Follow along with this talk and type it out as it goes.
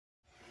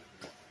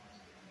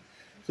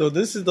So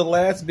this is the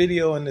last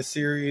video in the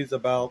series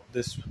about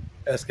this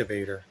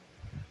excavator.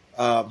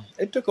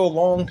 It took a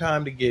long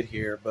time to get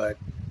here, but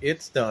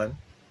it's done.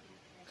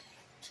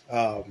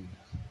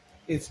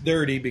 It's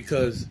dirty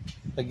because,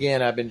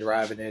 again, I've been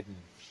driving it and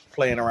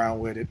playing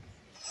around with it.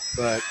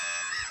 But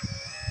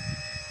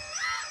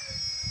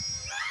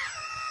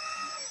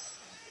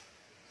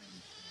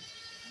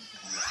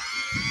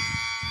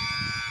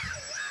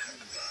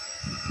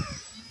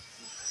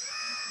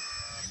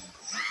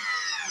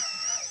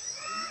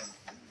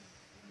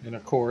and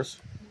of course,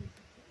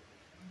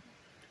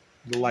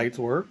 the lights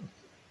work.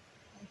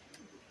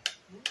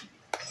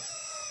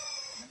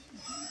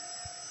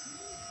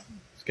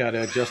 It's got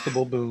an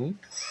adjustable boom.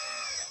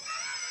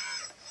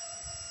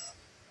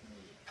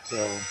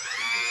 So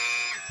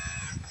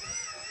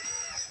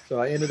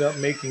I ended up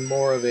making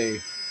more of a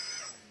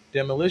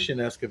demolition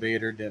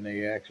excavator than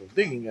a actual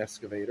digging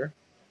excavator,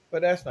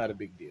 but that's not a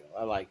big deal.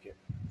 I like it.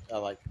 I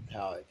like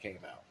how it came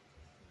out.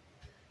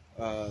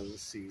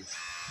 Let's see.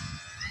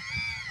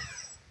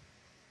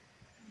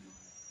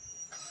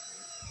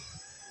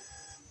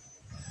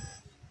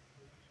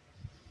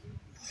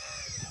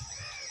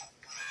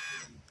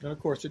 And of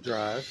course it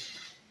drives.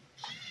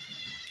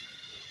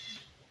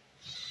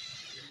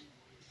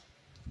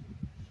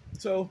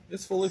 So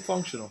it's fully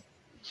functional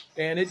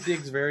and it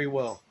digs very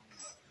well.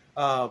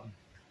 Go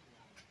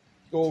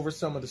over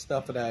some of the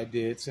stuff that I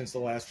did since the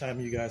last time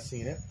you guys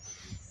seen it.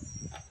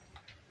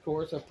 Of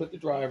course, I put the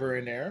driver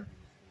in there.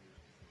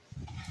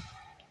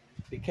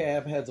 The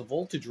cab has a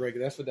voltage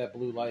regulator. That's what that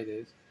blue light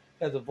is.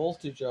 It has a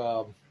voltage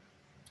readout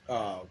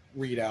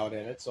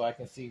in it, so I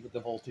can see what the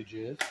voltage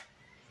is.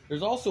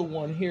 There's also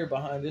one here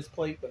behind this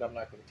plate, but I'm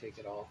not going to take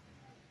it off.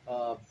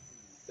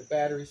 The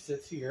battery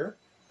sits here.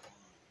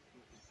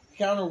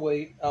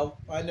 Counterweight,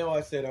 I know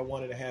I said I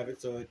wanted to have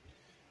it so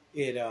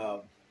it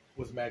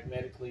was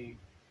magnetically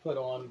put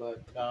on,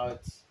 but now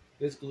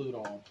it's glued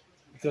on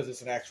because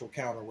it's an actual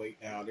counterweight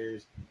now.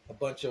 There's a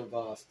bunch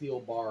of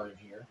steel bar in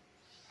here.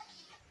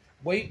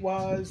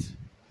 Weight-wise,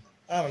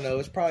 I don't know.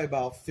 It's probably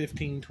about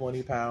 15,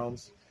 20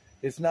 pounds.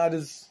 It's not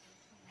as...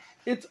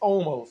 It's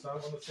almost. I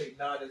don't want to say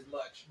not as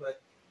much,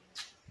 but...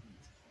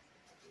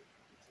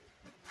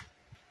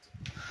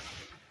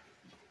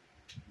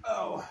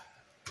 Oh,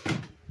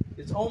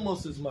 it's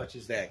almost as much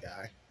as that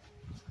guy,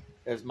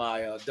 as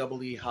my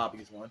Double E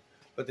Hobbies one.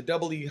 But the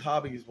Double E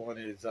Hobbies one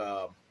is,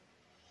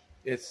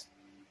 it's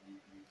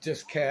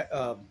just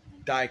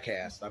die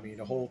cast. I mean,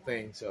 the whole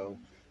thing. So,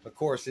 of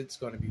course, it's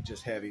going to be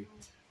just heavy.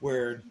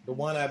 Where the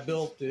one I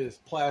built is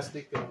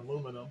plastic and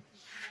aluminum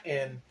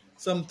and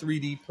some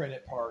 3D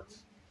printed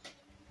parts.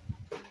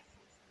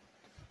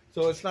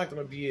 So it's not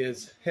going to be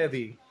as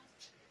heavy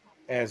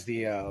as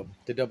the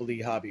Double E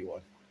Hobby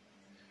one.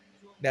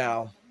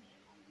 Now,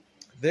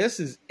 this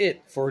is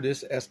it for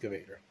this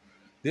excavator.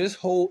 This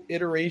whole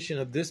iteration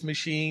of this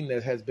machine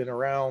that has been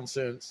around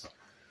since,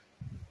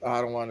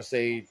 I don't want to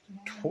say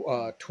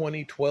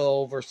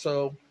 2012 or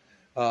so,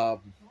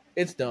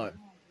 it's done.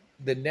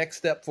 The next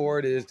step for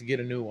it is to get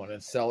a new one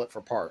and sell it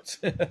for parts.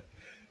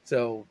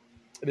 So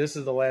this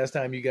is the last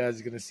time you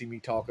guys are going to see me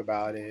talk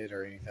about it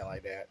or anything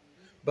like that.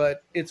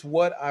 But it's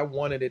what I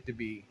wanted it to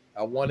be.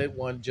 I wanted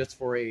one just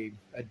for a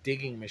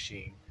digging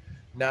machine,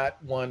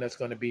 not one that's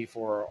going to be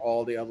for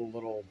all the other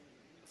little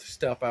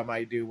stuff I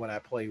might do when I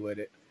play with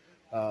it.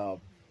 But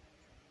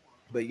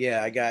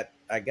yeah, I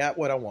got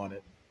what I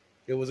wanted.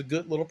 It was a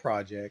good little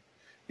project.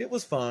 It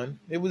was fun.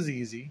 It was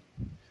easy.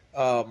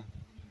 I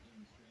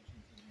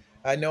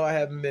know I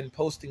haven't been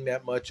posting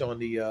that much on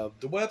the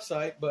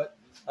website, but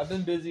I've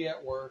been busy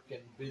at work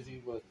and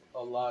busy with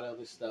a lot of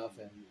other stuff.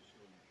 And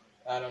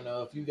I don't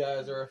know if you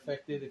guys are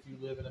affected if you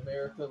live in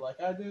America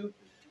like I do,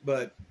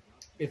 but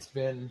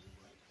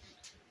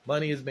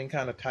money has been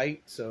kind of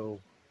tight, so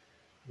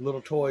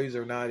little toys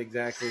are not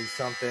exactly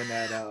something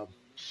that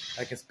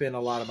I can spend a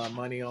lot of my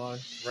money on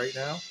right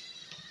now.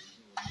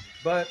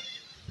 But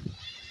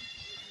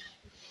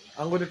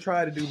I'm going to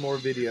try to do more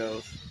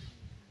videos.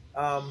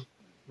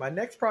 My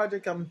next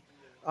project, I'm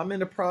in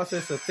the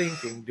process of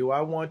thinking, do I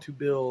want to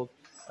build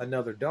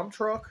another dump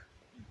truck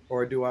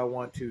or do I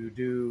want to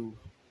do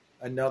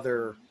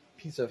another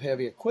piece of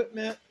heavy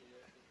equipment,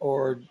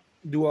 or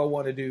do I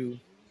want to do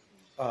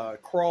a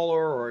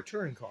crawler or a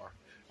touring car?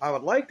 I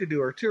would like to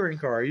do a touring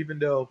car, even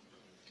though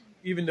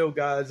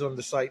guys on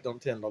the site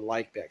don't tend to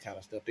like that kind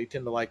of stuff. They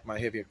tend to like my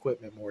heavy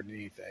equipment more than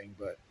anything,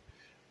 but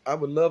I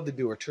would love to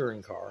do a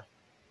touring car.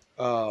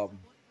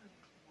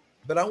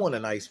 But I want a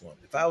nice one.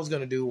 If I was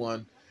going to do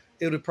one,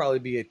 it would probably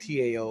be a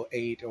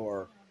TAO8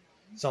 or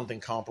something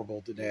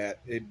comparable to that.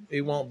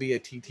 It won't be a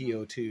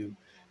TTO2,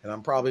 and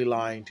I'm probably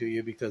lying to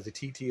you because the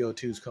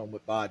TTO2s come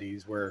with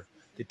bodies where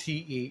the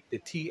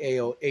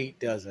TAO8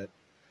 doesn't.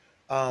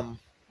 I'm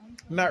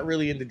not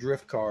really into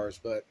drift cars,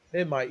 but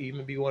it might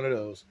even be one of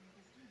those.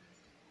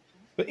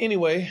 But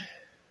anyway,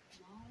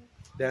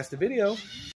 that's the video.